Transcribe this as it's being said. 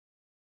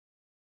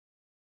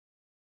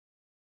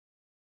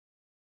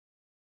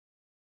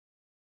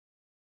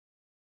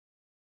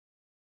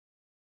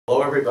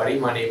Hello everybody,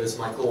 my name is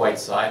Michael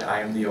Whiteside. I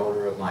am the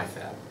owner of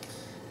MIFAB.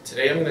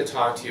 Today I'm going to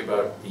talk to you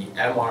about the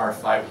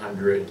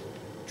MR-500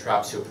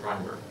 trap seal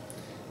primer.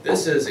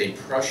 This is a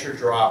pressure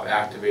drop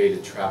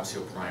activated trap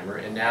seal primer,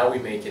 and now we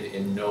make it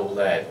in no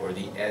lead, or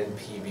the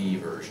NPB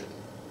version.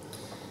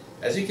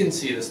 As you can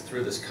see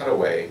through this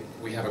cutaway,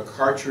 we have a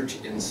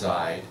cartridge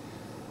inside.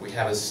 We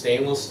have a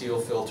stainless steel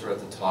filter at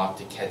the top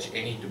to catch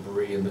any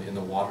debris in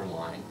the water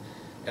line.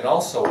 And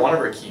also, one of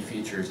our key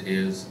features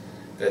is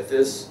that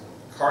this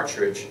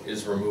cartridge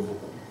is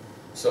removable.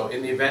 So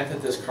in the event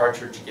that this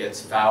cartridge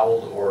gets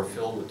fouled or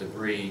filled with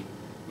debris,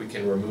 we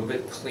can remove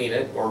it, clean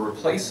it, or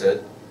replace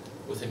it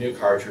with a new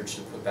cartridge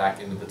to put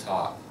back into the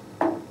top.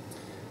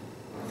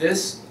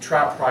 This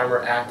trap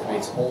primer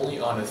activates only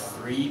on a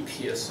 3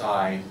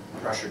 psi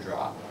pressure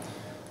drop.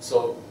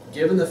 So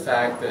given the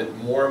fact that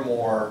more and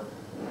more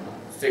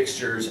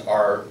fixtures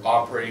are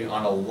operating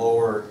on a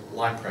lower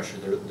line pressure,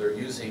 they're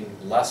using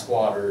less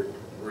water,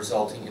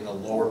 resulting in a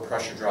lower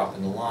pressure drop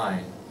in the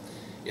line,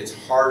 it's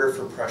harder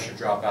for pressure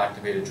drop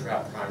activated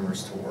trap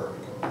primers to work.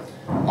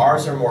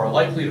 Ours are more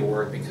likely to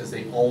work because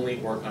they only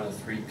work on a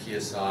 3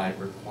 psi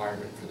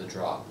requirement for the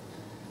drop.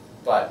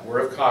 But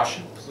word of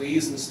caution,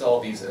 please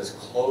install these as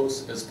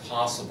close as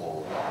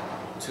possible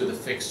to the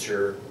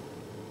fixture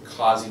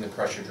causing the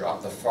pressure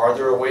drop. The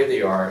farther away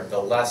they are, the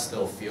less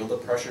they'll feel the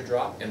pressure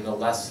drop and the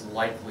less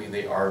likely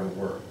they are to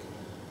work.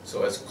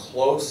 So as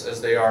close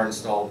as they are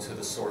installed to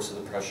the source of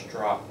the pressure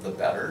drop, the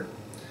better.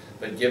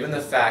 But given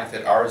the fact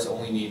that ours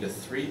only need a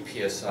 3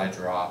 psi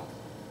drop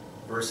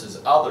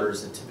versus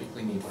others that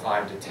typically need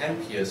 5 to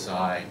 10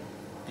 psi,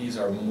 these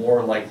are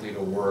more likely to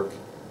work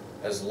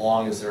as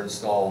long as they're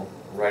installed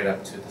right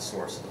up to the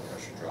source of the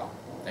pressure drop.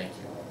 Thank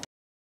you.